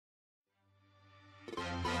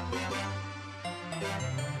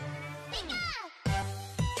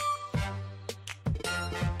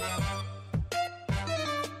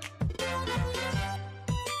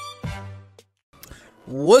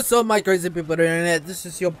What's up, my crazy people on the internet? This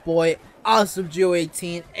is your boy Awesome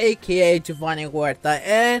Geo18, aka Giovanni Huerta,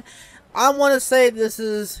 and I want to say this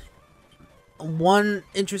is one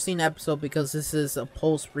interesting episode because this is a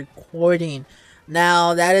post-recording.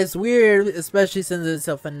 Now that is weird, especially since it's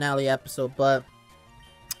a finale episode, but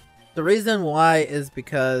the reason why is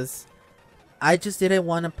because I just didn't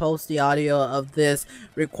want to post the audio of this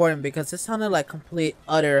recording because it sounded like complete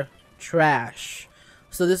utter trash.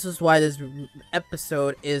 So this is why this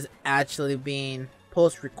episode is actually being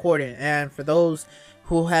post-recorded. And for those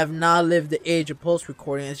who have not lived the age of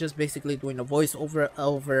post-recording, it's just basically doing a voiceover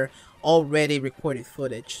over already recorded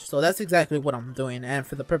footage. So that's exactly what I'm doing. And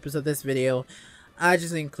for the purpose of this video, I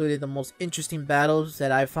just included the most interesting battles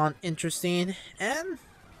that I found interesting, and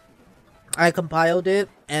I compiled it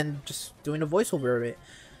and just doing a voiceover of it.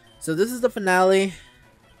 So this is the finale.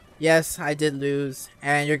 Yes, I did lose,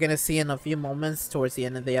 and you're gonna see in a few moments towards the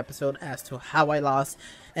end of the episode as to how I lost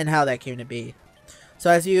and how that came to be.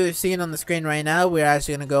 So as you're seeing on the screen right now, we're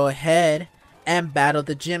actually gonna go ahead and battle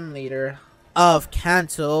the gym leader of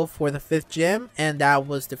Kanto for the 5th gym, and that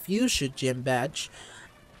was the Fuchsia gym badge.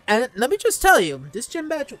 And let me just tell you, this gym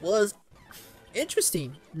badge was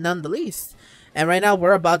interesting, none the least. And right now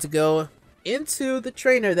we're about to go into the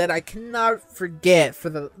trainer that I cannot forget for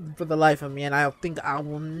the life of me, and I think I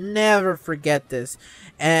will never forget this.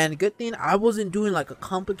 And good thing I wasn't doing like a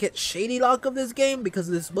complicated shady lock of this game, because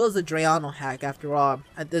this was a Drayano hack after all,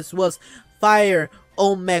 and this was Fire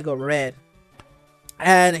Omega Red.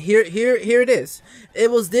 And here it is. It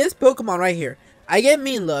was this Pokemon right here. I get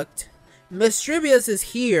mean looked. Mischievous is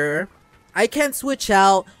here. I can't switch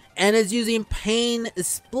out, and it's using Pain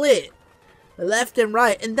Split left and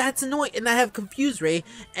right, and that's annoying. And I have Confuse Ray,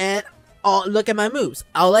 and look at my moves.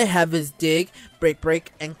 All I have is Dig,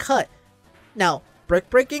 Break, and Cut. Now,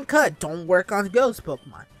 Break, and Cut don't work on Ghost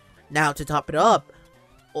Pokemon. Now, to top it up,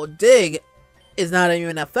 Dig is not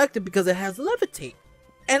even effective because it has Levitate,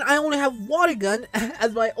 and I only have Water Gun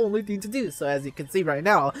as my only thing to do. So as you can see right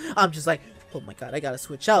now, I'm just like, oh my god, I gotta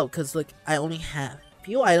switch out, because look, I only have a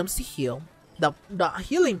few items to heal. The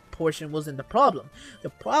healing portion wasn't the problem.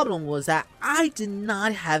 The problem was that I did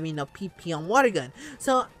not have enough PP on Water Gun.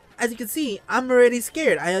 So as you can see, I'm already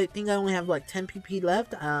scared. I think I only have like 10 PP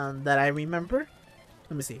left that I remember.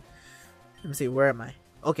 Let me see, where am I?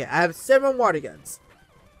 Okay, I have 7 Water Guns.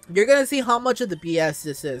 You're gonna see how much of the BS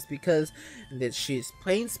this is, because she's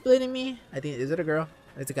Pain Splitting me. I think, is it a girl?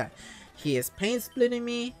 It's a guy. He is Pain Splitting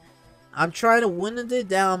me. I'm trying to wind it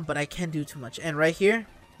down, but I can't do too much. And right here,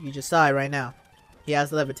 you just saw it right now. He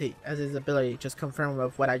has Levitate as his ability, just confirmed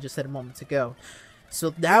with what I just said a moment ago. So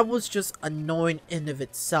that was just annoying in of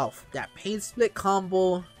itself. That Pain Split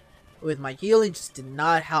combo with my healing just did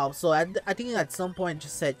not help. So I think at some point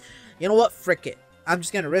just said, you know what, frick it. I'm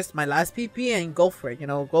just going to risk my last PP and go for it. You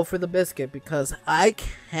know, go for the biscuit, because I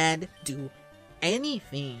can't do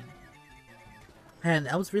anything. And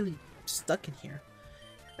I was really stuck in here.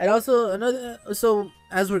 And also, so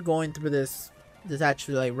as we're going through this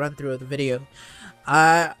actually like run through of the video,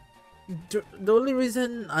 the only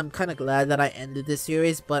reason I'm kind of glad that I ended this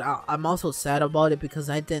series, but I'm also sad about it because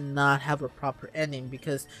I did not have a proper ending.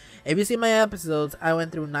 Because if you see my episodes, I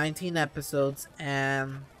went through 19 episodes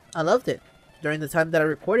and I loved it. During the time that I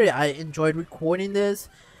recorded it, I enjoyed recording this,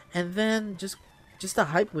 and then just the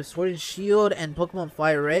hype with Sword and Shield and Pokemon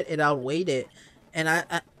Fire Red, it outweighed it. And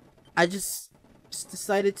I just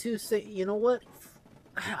decided to say, you know what,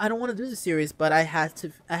 I don't want to do the series, but I had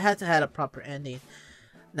to have a proper ending.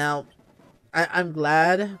 Now, I'm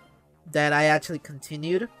glad that I actually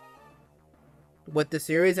continued with the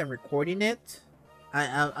series and recording it.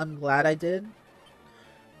 I'm glad I did,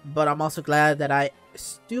 but I'm also glad that I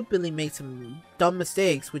stupidly made some dumb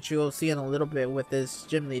mistakes, which you'll see in a little bit with this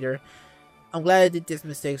gym leader. I'm glad I did these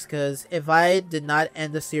mistakes, because if I did not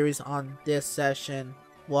end the series on this session,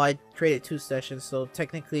 well, I created 2 sessions, so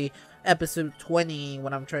technically episode 20,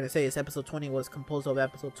 what I'm trying to say is episode 20 was composed of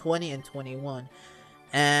episode 20 and 21.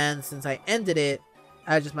 And since I ended it,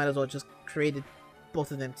 I just might as well just created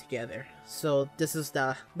both of them together. So this is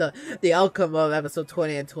the outcome of episode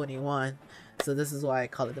 20 and 21. So this is why I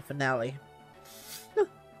call it the finale.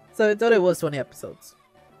 So I thought it was 20 episodes.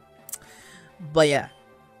 But yeah.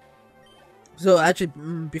 So actually,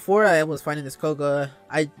 before I was finding this Koga,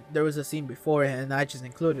 there was a scene before, and I just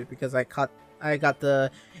included it because I got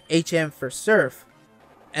the HM for Surf,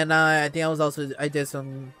 and I think I did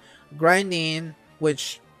some grinding,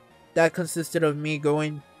 which that consisted of me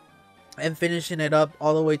going and finishing it up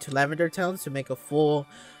all the way to Lavender Towns to make a full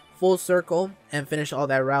circle and finish all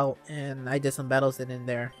that route. And I did some battles in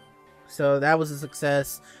there, so that was a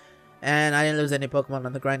success. And I didn't lose any Pokemon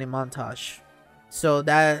on the grinding montage. So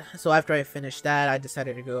after I finished that, I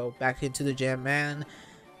decided to go back into the gym, and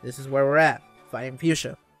this is where we're at, fighting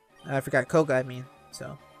Fuchsia. I forgot Koga, I mean.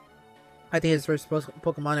 So I think his first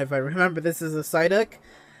Pokemon, if I remember, this is a Psyduck.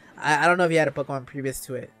 I don't know if he had a Pokemon previous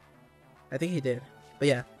to it. I think he did. But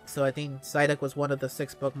yeah, so I think Psyduck was one of the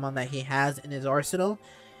 6 Pokemon that he has in his arsenal.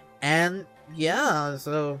 And yeah,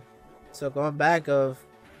 so going back of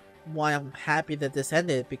why I'm happy that this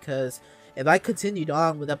ended, because if I continued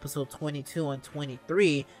on with episode 22 and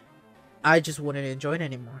 23, I just wouldn't enjoy it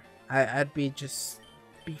anymore. I'd be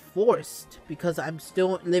forced, because I'm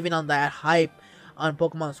still living on that hype on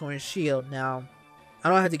Pokemon Sword and Shield. Now, I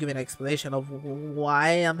don't have to give an explanation of why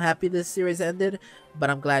I'm happy this series ended, but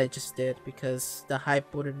I'm glad it just did, because the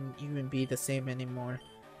hype wouldn't even be the same anymore.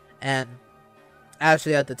 And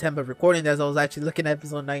actually, at the time of recording this, I was actually looking at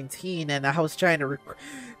episode 19, and I was trying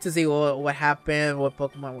to see what happened, what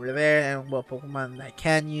Pokemon were there, and what Pokemon I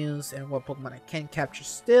can use, and what Pokemon I can capture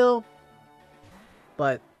still.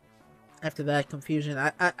 But after that confusion,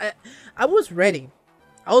 I was ready.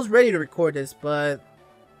 I was ready to record this, but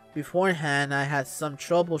beforehand, I had some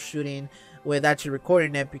troubleshooting with actually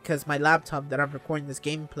recording it, because my laptop that I'm recording this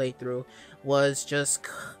gameplay through was just,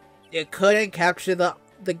 it couldn't capture the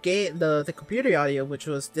computer audio, which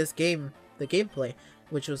was the gameplay,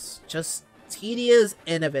 which was just tedious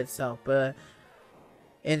in of itself. But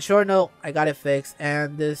in short note, I got it fixed,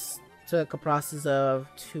 and this took a process of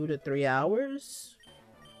 2 to 3 hours,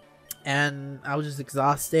 and I was just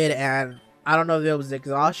exhausted. And I don't know if it was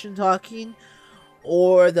exhaustion talking,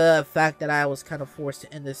 or the fact that I was kind of forced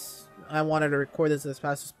to end this. I wanted to record this as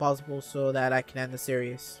fast as possible so that I can end the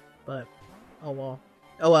series, but oh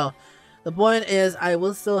well. The point is, I'm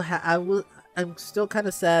still kind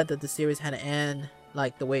of sad that the series had to end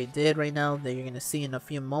like the way it did right now, that you're gonna see in a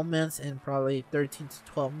few moments, in probably 13 to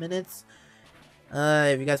 12 minutes.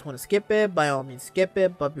 If you guys want to skip it, by all means skip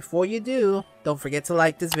it, but before you do, don't forget to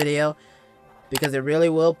like this video, because it really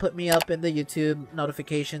will put me up in the YouTube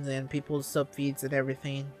notifications and people's sub feeds and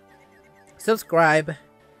everything. Subscribe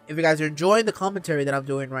if you guys are enjoying the commentary that I'm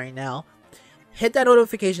doing right now. Hit that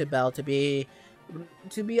notification bell to be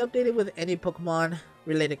updated with any Pokemon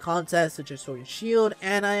related content, such as Sword and Shield.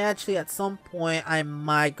 And I actually, at some point, I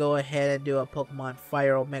might go ahead and do a Pokemon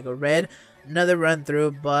Fire Omega Red, another run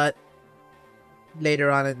through, but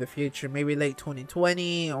later on in the future, maybe late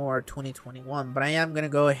 2020 or 2021. But I am gonna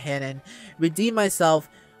go ahead and redeem myself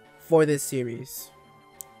for this series.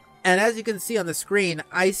 And as you can see on the screen,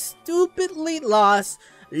 I stupidly lost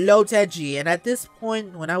Lieutenant, and at this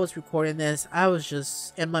point when I was recording this, I was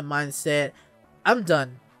just in my mindset, I'm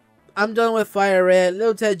done with Fire Red.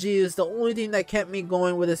 Lieutenant is the only thing that kept me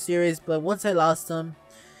going with the series. But once I lost him,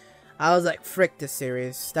 I was like, frick this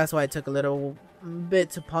series. That's why I took a little bit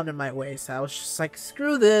to ponder my ways. I was just like,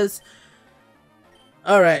 screw this.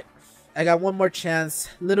 Alright, I got one more chance.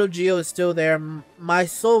 Little Geo is still there, my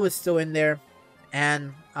soul is still in there,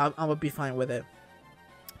 and I'm gonna be fine with it.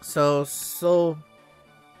 So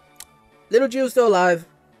Little Geo is still alive,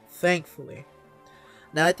 thankfully.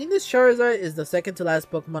 Now, I think this Charizard is the second to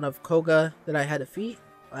last Pokemon of Koga that I had to defeat,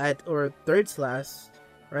 or third to last,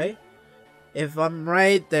 right? If I'm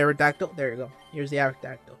right, the Aerodactyl, there you go. Here's the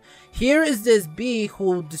Aerodactyl. Here is this bee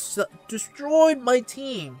who destroyed my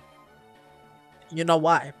team. You know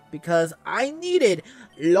why? Because I needed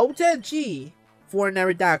Lieutenant G for an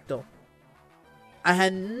Aerodactyl. I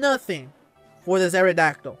had nothing for this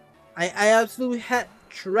Aerodactyl. I absolutely had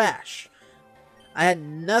trash. I had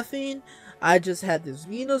nothing. I just had this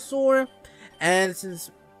Venusaur, and since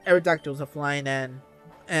Aerodactyl is a flying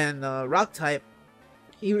and rock type,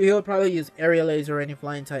 he would probably use Aerial Laser or any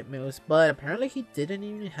flying type moves. But apparently he didn't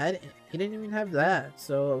even have that.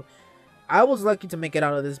 So I was lucky to make it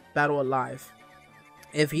out of this battle alive.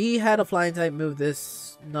 If he had a flying type move,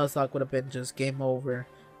 this Nuzlocke would have been just game over,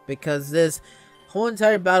 because this whole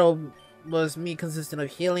entire battle was me consistent of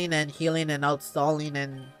healing and outstalling,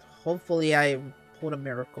 and hopefully I pulled a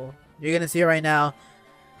miracle. You're gonna see right now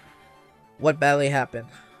what badly happened.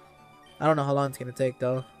 I don't know how long it's gonna take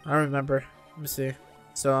though. I don't remember. Let me see.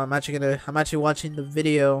 So I'm actually watching the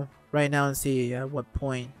video right now and see at what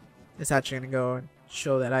point it's actually gonna go and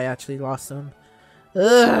show that I actually lost him.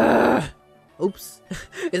 Ugh! Oops.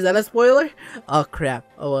 Is that a spoiler? Oh crap.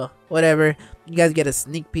 Oh well. Whatever. You guys get a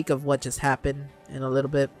sneak peek of what just happened in a little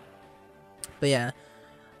bit. But yeah.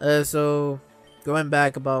 So going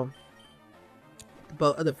back about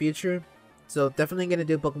the future. So definitely gonna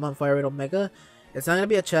do Pokemon Fire Red Omega. It's not gonna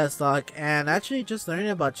be a Chesslocke, and actually just learning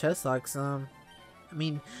about Chesslocks, I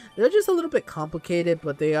mean, they're just a little bit complicated,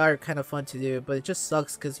 but they are kind of fun to do, but it just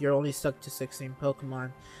sucks because you're only stuck to 16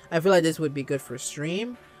 Pokemon. I feel like this would be good for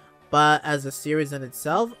stream, but as a series in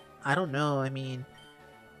itself, I don't know. I mean,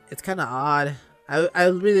 it's kind of odd. I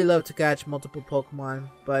really love to catch multiple Pokemon,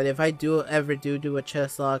 but if I do ever do a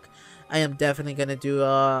Chesslocke, I am definitely gonna do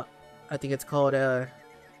I think it's called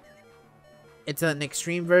it's an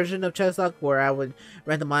extreme version of Chesslocke where I would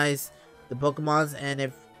randomize the Pokemons, and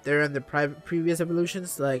if they're in the previous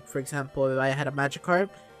evolutions, like for example, if I had a Magikarp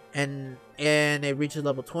and it reaches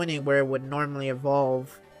level 20 where it would normally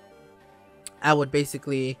evolve, I would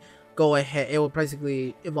basically go ahead, it will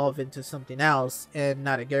basically evolve into something else and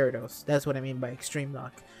not a Gyarados. That's what I mean by extreme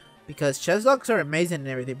lock, because Cheslocks are amazing and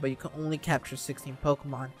everything, but you can only capture 16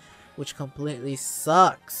 Pokemon, which completely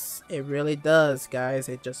sucks. It really does, guys.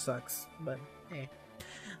 It just sucks. But hey,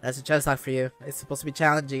 that's a Chesslocke for you. It's supposed to be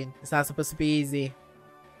challenging. It's not supposed to be easy.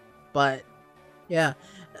 But yeah,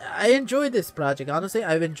 I enjoyed this project. Honestly,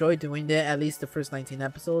 I've enjoyed doing it, at least the first 19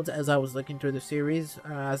 episodes. As I was looking through the series,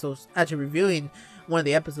 as I was actually reviewing one of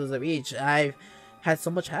the episodes of each, I had so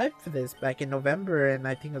much hype for this back in November, and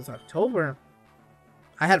I think it was October.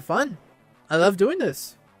 I had fun. I love doing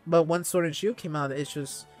this. But once Sword and Shield came out, it's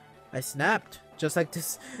just, I snapped. Just like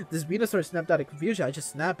this Venusaur snapped out of confusion. I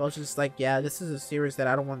just snapped. I was just like, yeah, this is a series that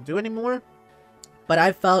I don't want to do anymore. But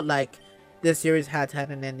I felt like this series had to have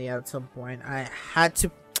an ending at some point. I had to.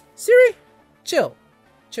 Siri, chill,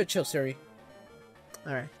 Siri.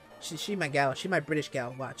 All right, she my gal. She my British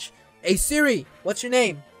gal. Watch. Hey Siri, what's your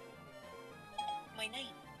name? My name,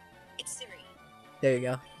 it's Siri. There you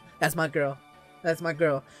go. That's my girl. That's my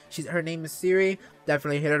girl. Her name is Siri.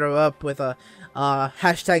 Definitely hit her up with a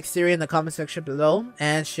hashtag Siri in the comment section below,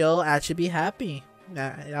 and she'll actually be happy.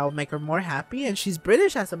 I'll make her more happy, and she's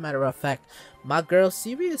British, as a matter of fact. My girl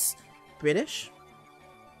Siri is British.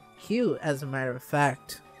 Cute, as a matter of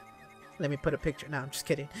fact. Let me put a picture. No, I'm just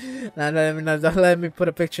kidding. No, let me put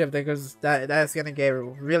a picture up there, because that's gonna get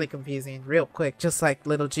really confusing real quick. Just like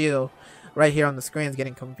little Geo right here on the screen is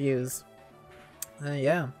getting confused.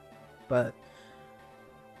 Yeah, but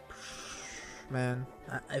man,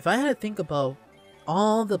 if I had to think about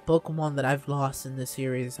all the Pokemon that I've lost in this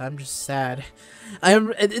series, I'm just sad.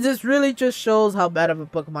 This really just shows how bad of a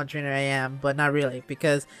Pokemon trainer I am, but not really,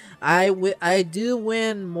 because I do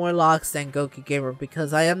win more locks than Gokey Gamer,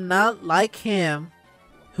 because I am not like him,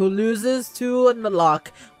 who loses to a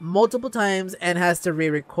lock multiple times and has to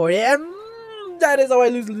re-record it, and that is how I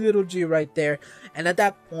lose Little G right there. And at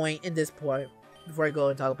that point, in this point, before I go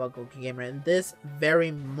and talk about Gokey Gamer, in this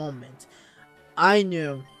very moment, I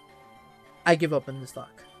knew I give up on this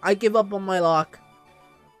lock. I give up on my lock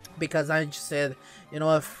because I just said, you know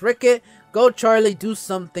what, frick it, go Charlie, do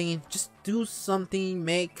something, just do something,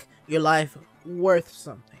 make your life worth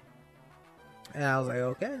something. And I was like,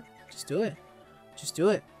 okay, just do it, just do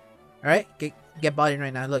it. All right, get bodied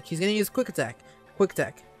right now. Look, he's gonna use quick attack.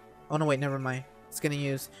 Oh no, wait, never mind. It's gonna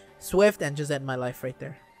use Swift and just end my life right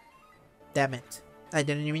there. Damn it, I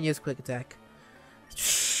didn't even use quick attack.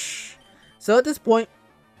 So at this point,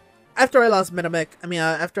 after I lost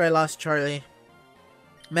after I lost Charlie,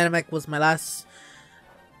 Metamek was my last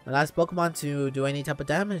Pokemon to do any type of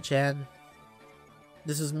damage, and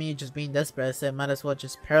this was me just being desperate. I said, might as well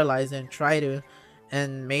just paralyze and try to,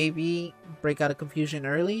 and maybe break out of confusion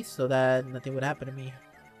early so that nothing would happen to me.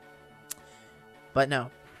 But no,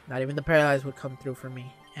 not even the paralyze would come through for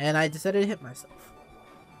me, and I decided to hit myself.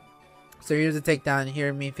 So here's a takedown,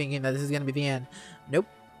 hear me thinking that this is gonna be the end. Nope,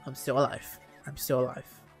 I'm still alive. I'm still alive.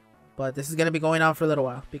 But this is going to be going on for a little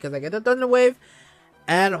while, because I get the Thunder Wave,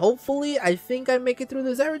 and hopefully I think I make it through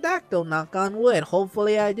this Aerodactyl, knock on wood.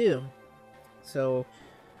 Hopefully I do. So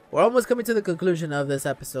we're almost coming to the conclusion of this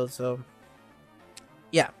episode. So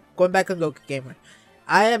yeah, going back on Gokey Gamer,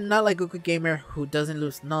 I am not like Gokey Gamer, who doesn't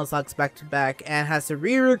lose Nuzlocke back to back and has to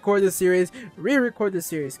re-record the series,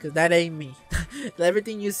 because that ain't me.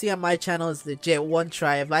 Everything you see on my channel is legit one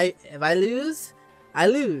try. If I lose, I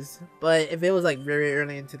lose. But if it was like very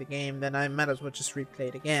early into the game, then I might as well just replay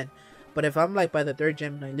it again. But if I'm like by the third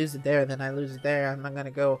gym and I lose it there, then I lose it there. I'm not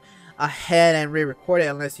gonna go ahead and re-record it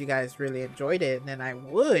unless you guys really enjoyed it. Then I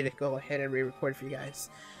would go ahead and re-record for you guys.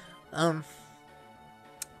 But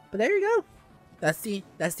there you go. That's the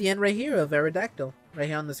end right here of Aerodactyl, right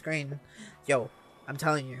here on the screen. Yo, I'm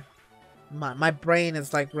telling you, my brain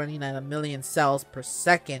is like running at 1,000,000 cells per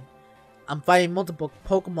second. I'm fighting multiple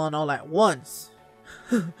Pokemon all at once.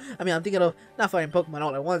 I mean, I'm thinking of not fighting Pokemon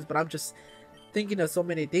all at once, but I'm just thinking of so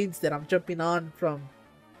many things that I'm jumping on from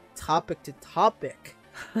topic to topic.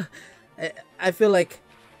 I feel like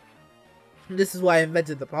This is why I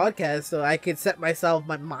invented the podcast, so I could set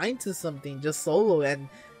my mind to something just solo and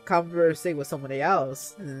conversate with somebody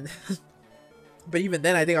else. But even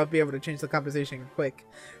then, I think I'll be able to change the conversation quick.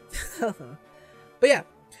 But yeah,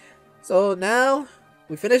 so now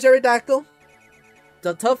we finished Aerodactyl,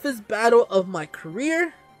 the toughest battle of my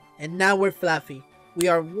career, and now we're Fluffy. We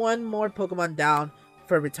are one more Pokemon down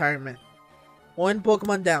for retirement. One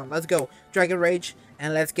Pokemon down. Let's go. Dragon Rage.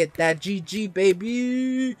 And let's get that GG,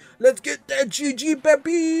 baby. Let's get that GG,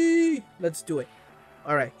 baby. Let's do it.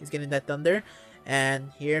 Alright. He's getting that Thunder.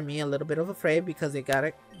 And hear me a little bit of afraid because they got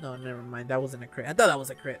it. No, never mind. That wasn't a crit. I thought that was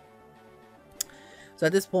a crit. So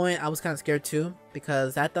at this point, I was kind of scared too.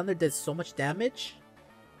 Because that Thunder did so much damage.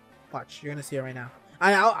 Watch. You're going to see it right now.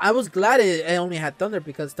 I was glad it only had Thunder.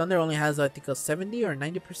 Because Thunder only has, I think, a 70 or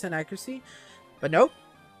 90% accuracy. But nope.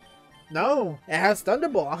 No, it has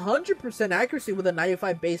Thunderbolt, 100% accuracy with a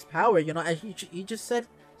 95 base power. You know, and he just said,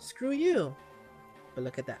 screw you. But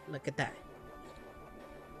look at that, look at that.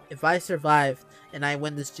 If I survived and I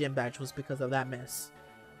win this gym badge was because of that miss.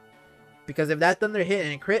 Because if that Thunder hit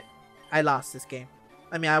and crit, I lost this game.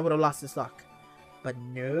 I mean, I would have lost this lock. But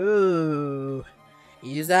no.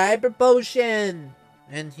 He used a Hyper Potion.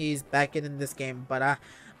 And he's back in this game. But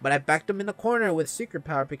I backed him in the corner with Secret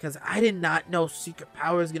Power because I did not know Secret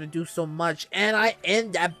Power is going to do so much. And I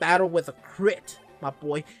end that battle with a crit, my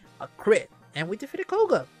boy. A crit. And we defeated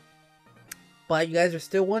Koga. But you guys are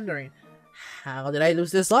still wondering, how did I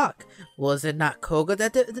lose this lock? Was it not Koga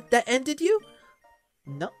that ended you?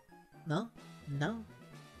 No. No. No.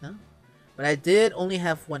 No. But I did only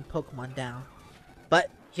have one Pokemon down. But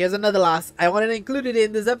here's another loss. I wanted to include it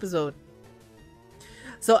in this episode.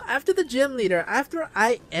 So after the gym leader, after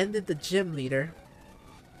I ended the gym leader,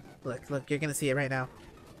 look, you're gonna see it right now.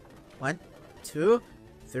 1, 2,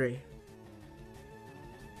 3.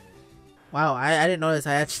 Wow, I didn't notice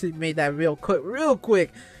I actually made that real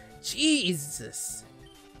quick. Jesus.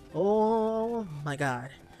 Oh my god.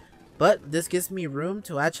 But this gives me room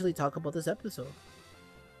to actually talk about this episode.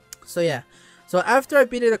 So yeah. So after I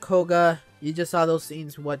beat a Koga, you just saw those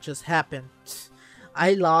scenes, what just happened.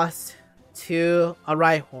 I lost to a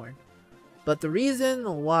Rhyhorn. But the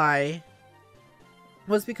reason why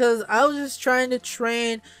was because I was just trying to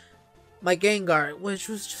train my Gengar, which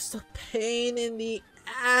was just a pain in the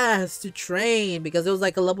ass to train because it was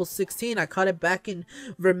like a level 16. I caught it back in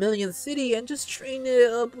Vermilion City and just training it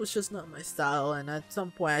up was just not my style, and at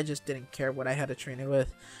some point I just didn't care what I had to train it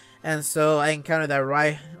with. And so I encountered that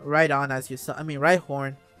Rhydon, as you saw, I mean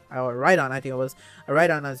Rhyhorn, or Rhydon, I think it was a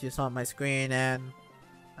Rhydon, as you saw on my screen, and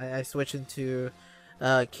I switched into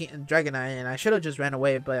Dragonite, and I should have just ran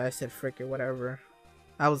away, but I said frick it, whatever.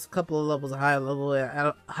 I was a couple of levels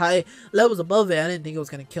high levels above it. I didn't think it was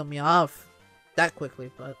gonna kill me off that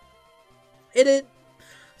quickly, but it did.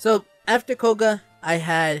 So after Koga, I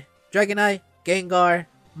had Dragonite, Gengar,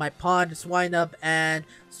 my Pond, Swinub, and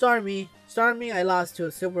Starmie. Starmie, I lost to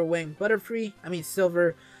a Silver Wing Butterfree. I mean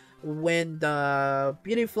Silver Wind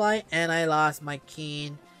Beautyfly, and I lost my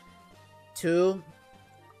Keen to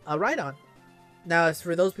a Rhydon. Now, as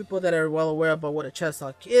for those people that are well aware about what a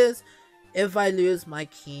Chesslocke is, if I lose my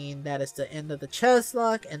Keen, that is the end of the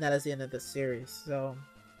Chesslocke, and that is the end of the series. So,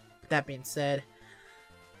 with that being said,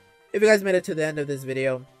 if you guys made it to the end of this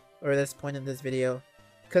video, or this point in this video,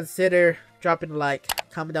 consider dropping a like,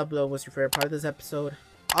 comment down below what's your favorite part of this episode.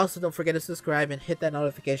 Also, don't forget to subscribe and hit that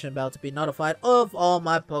notification bell to be notified of all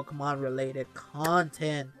my Pokemon related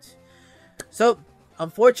content. So,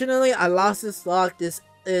 unfortunately, I lost this lock. This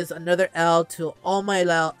is another L to all my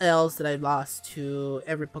L's that I lost to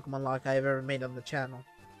every Pokemon lock I've ever made on the channel.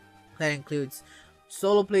 That includes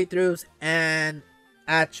solo playthroughs and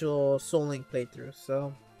actual Soul Link playthroughs.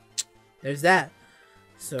 So, there's that.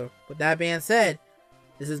 So, with that being said,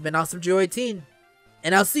 this has been Awesome Joe 18,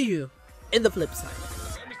 and I'll see you in the flip side.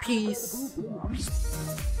 Peace.